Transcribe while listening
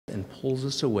pulls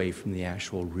us away from the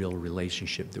actual real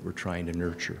relationship that we're trying to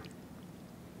nurture.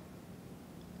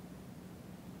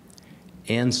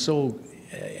 And so,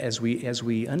 as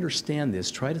we understand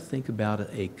this, try to think about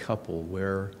a couple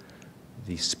where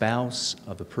the spouse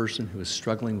of a person who is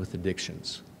struggling with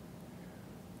addictions,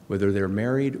 whether they're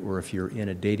married or if you're in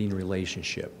a dating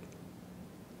relationship,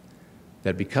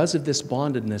 that because of this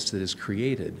bondedness that is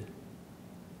created,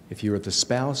 if you're the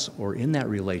spouse or in that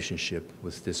relationship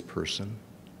with this person,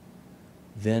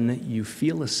 then you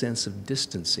feel a sense of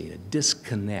distancing, a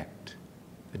disconnect,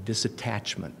 a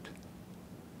disattachment.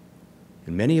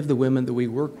 And many of the women that we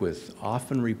work with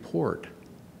often report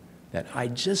that I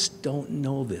just don't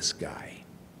know this guy.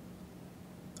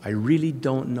 I really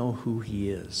don't know who he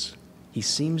is. He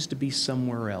seems to be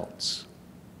somewhere else.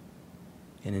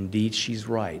 And indeed, she's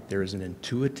right. There is an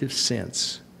intuitive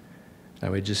sense. I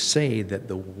would just say that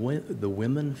the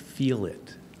women feel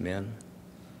it, men.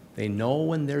 They know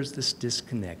when there's this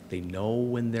disconnect. They know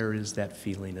when there is that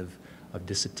feeling of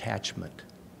disattachment,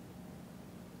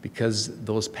 because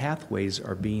those pathways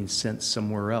are being sent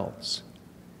somewhere else.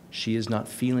 She is not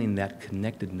feeling that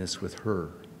connectedness with her.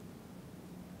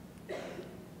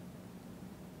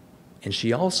 And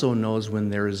she also knows when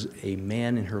there is a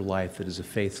man in her life that is a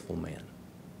faithful man,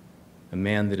 a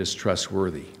man that is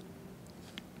trustworthy.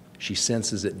 She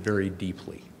senses it very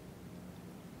deeply.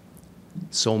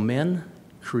 So men,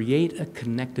 create a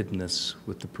connectedness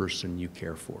with the person you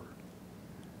care for.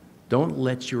 Don't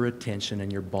let your attention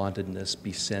and your bondedness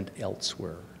be sent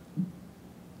elsewhere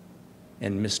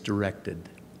and misdirected,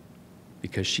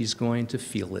 because she's going to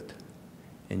feel it,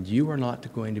 and you are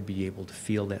not going to be able to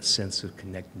feel that sense of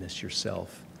connectedness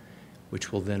yourself,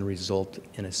 which will then result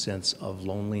in a sense of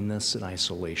loneliness and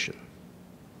isolation,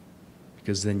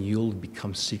 because then you'll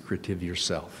become secretive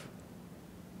yourself.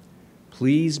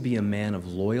 Please be a man of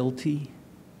loyalty.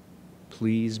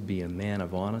 Please be a man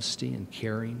of honesty and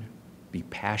caring. Be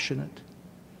passionate,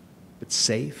 but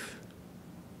safe.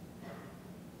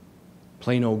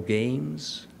 Play no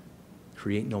games.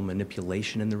 Create no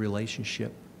manipulation in the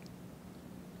relationship.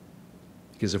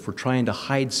 Because if we're trying to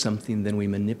hide something, then we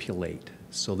manipulate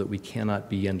so that we cannot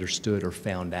be understood or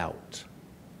found out.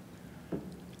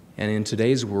 And in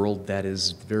today's world, that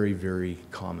is very, very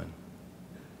common.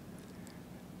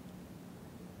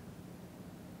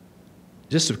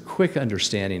 Just a quick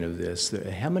understanding of this.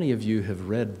 How many of you have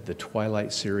read the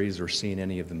Twilight series or seen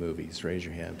any of the movies? Raise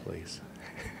your hand, please.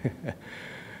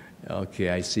 Okay,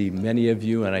 I see many of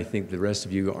you, and I think the rest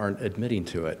of you aren't admitting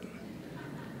to it.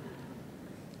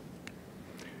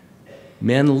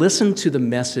 Men, listen to the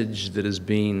message that is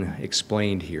being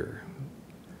explained here,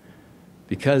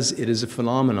 because it is a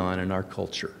phenomenon in our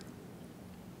culture.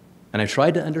 And I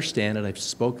tried to understand it. I've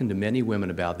spoken to many women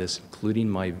about this, including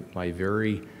my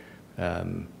very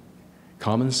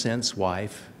common sense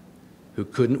wife, who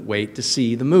couldn't wait to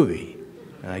see the movie,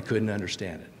 and I couldn't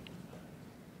understand it.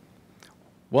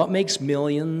 What makes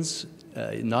millions,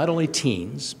 not only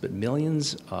teens, but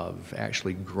millions of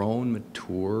actually grown,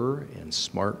 mature, and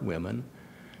smart women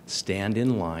stand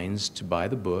in lines to buy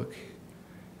the book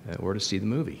or to see the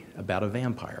movie about a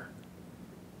vampire?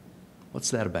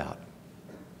 What's that about?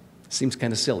 Seems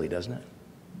kind of silly, doesn't it?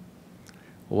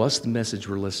 Well, what's the message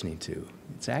we're listening to?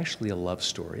 It's actually a love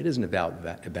story. It isn't about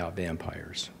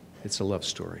vampires. It's a love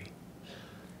story.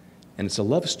 And it's a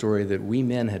love story that we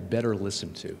men had better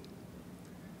listen to.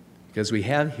 Because we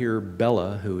have here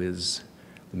Bella, who is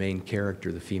the main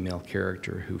character, the female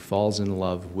character, who falls in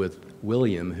love with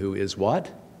William, who is what?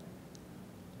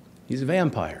 He's a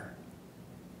vampire.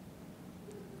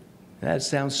 That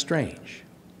sounds strange.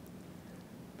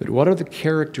 But what are the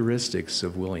characteristics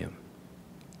of William?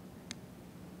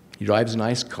 He drives a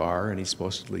nice car, and he's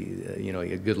supposedly,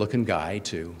 a good-looking guy,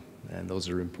 too, and those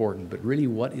are important. But really,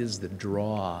 what is the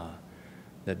draw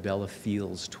that Bella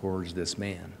feels towards this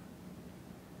man?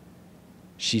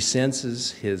 She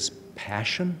senses his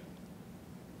passion,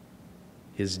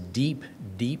 his deep,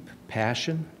 deep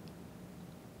passion.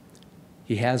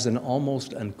 He has an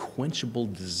almost unquenchable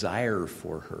desire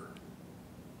for her.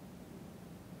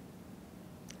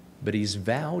 But he's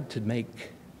vowed to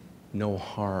make no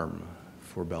harm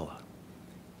for Bella.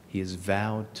 He has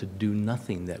vowed to do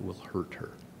nothing that will hurt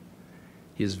her.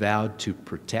 He has vowed to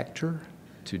protect her,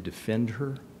 to defend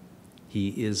her.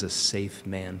 He is a safe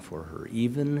man for her,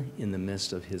 even in the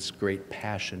midst of his great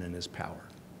passion and his power.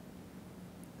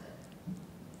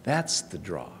 That's the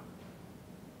draw.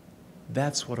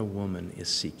 That's what a woman is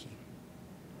seeking.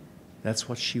 That's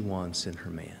what she wants in her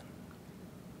man.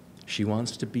 She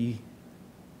wants to be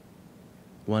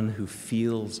one who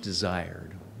feels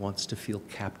desired, wants to feel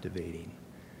captivating,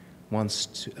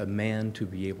 a man to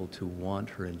be able to want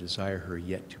her and desire her,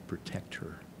 yet to protect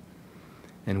her.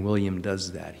 And William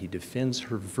does that. He defends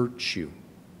her virtue.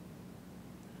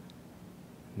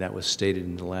 That was stated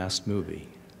in the last movie.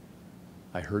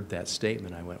 I heard that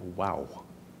statement. I went, wow.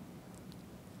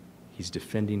 He's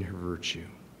defending her virtue.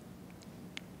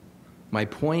 My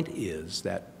point is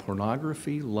that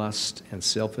pornography, lust, and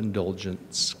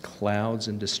self-indulgence clouds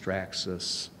and distracts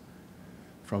us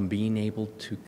from being able to